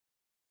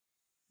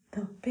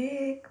The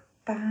Big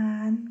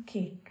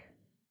Pancake.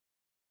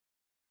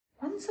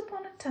 Once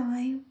upon a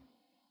time,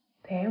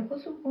 there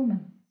was a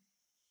woman.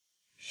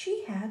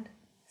 She had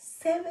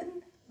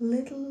 7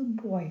 little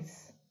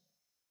boys.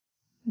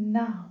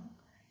 Now,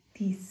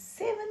 these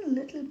 7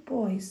 little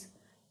boys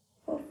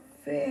were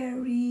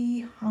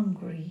very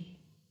hungry.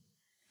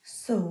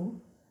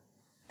 So,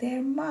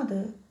 their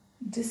mother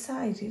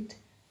decided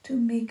to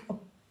make a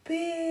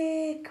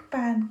big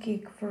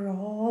pancake for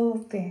all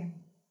of them.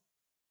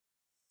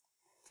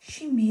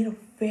 She made a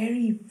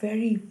very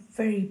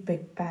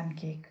big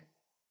pancake.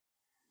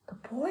 The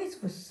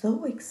boys were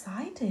so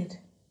excited.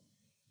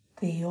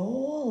 They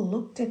all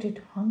looked at it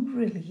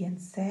hungrily and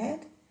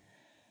said,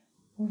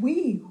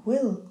 "We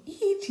will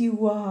eat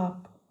you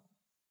up."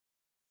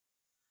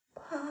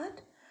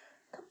 But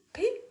the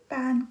big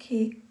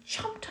pancake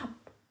jumped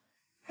up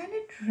and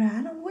it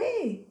ran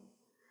away.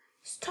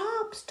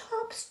 "Stop,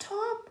 stop,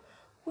 stop!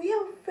 We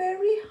are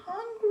very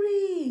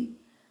hungry,"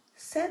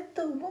 said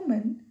the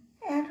woman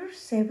and her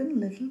 7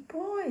 little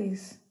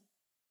boys.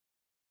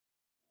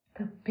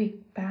 The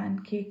big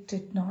pancake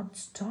did not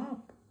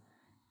stop.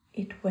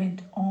 It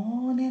went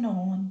on and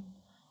on.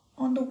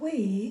 On the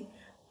way,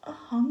 a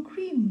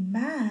hungry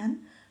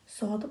man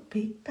saw the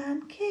big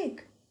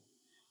pancake.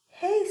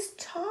 "Hey,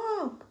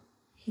 stop,"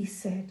 he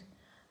said.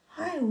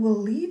 "I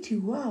will eat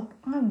you up.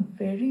 I'm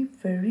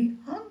very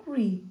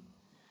hungry."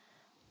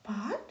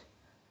 But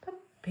the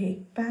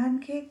big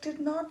pancake did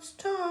not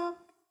stop.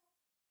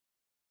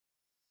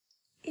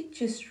 It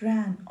just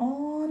ran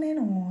on and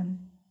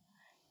on.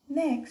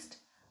 Next,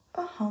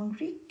 a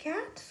hungry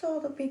cat saw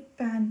the big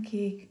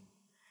pancake.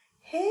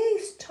 "Hey,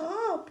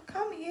 stop!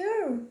 Come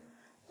here!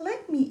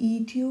 Let me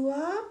eat you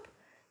up!"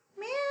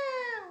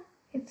 "Meow,"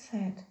 it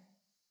said.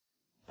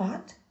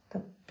 But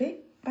the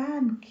big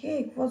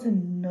pancake was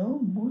in no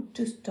mood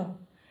to stop.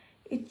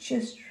 It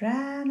just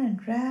ran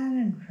and ran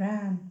and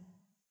ran.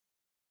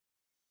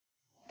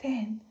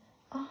 Then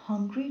a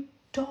hungry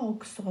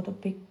dog saw the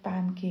big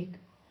pancake.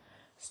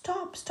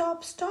 "Stop,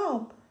 stop,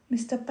 stop,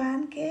 Mr.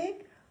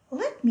 Pancake!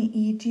 Let me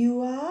eat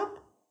you up!"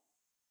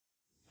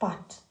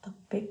 But the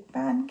big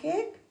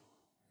pancake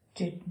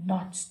did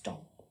not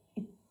stop.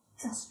 It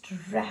just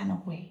ran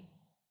away.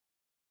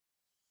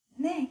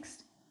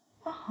 Next,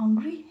 a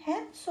hungry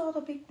hen saw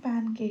the big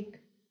pancake.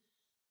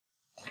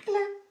 "Click,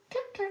 clack,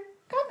 click, clack,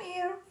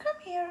 come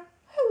here,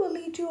 I will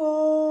eat you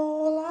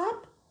all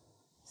up,"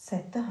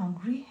 said the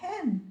hungry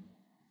hen.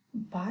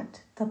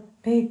 But the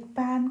big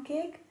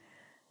pancake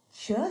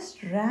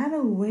just ran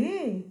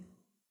away.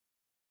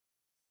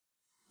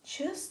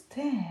 Just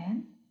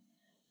then,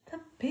 the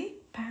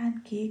big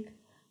pancake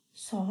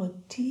saw a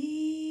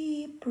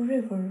deep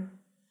river.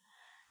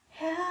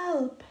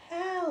 "Help,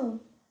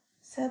 help,"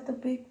 said the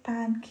big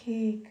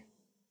pancake.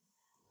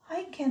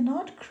 "I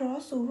cannot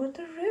cross over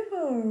the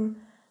river.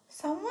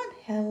 Someone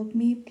help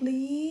me,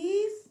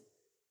 please."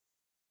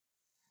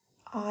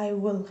 "I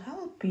will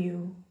help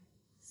you,"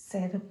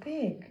 said a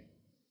pig.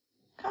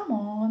 "Come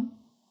on,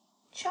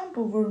 jump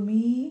over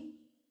me."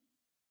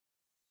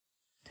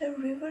 "The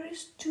river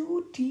is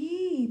too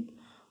deep.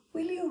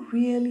 Will you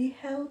really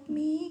help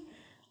me?"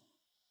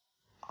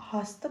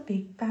 asked the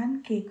big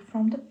pancake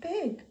from the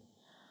pig.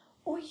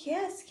 "Oh,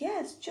 yes,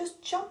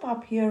 just jump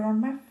up here on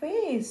my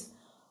face.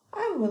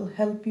 I will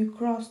help you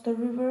cross the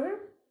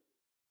river."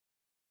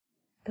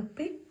 The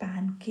big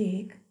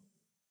pancake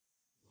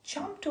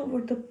jumped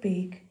over the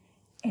pig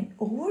and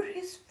over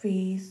his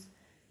face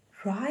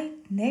right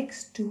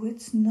next to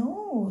its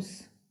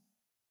nose.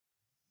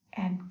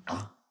 And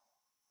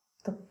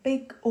the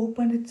pig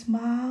opened its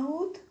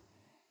mouth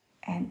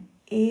and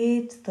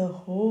ate the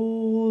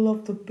whole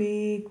of the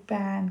big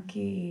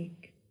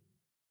pancake.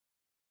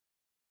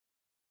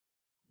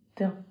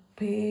 The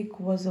pig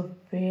was a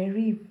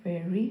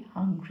very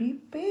hungry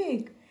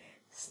pig.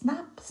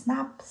 Snap,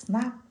 snap,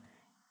 snap.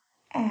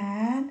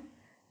 And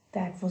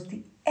that was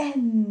the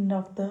end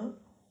of the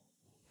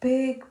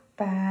big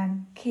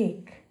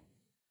pancake.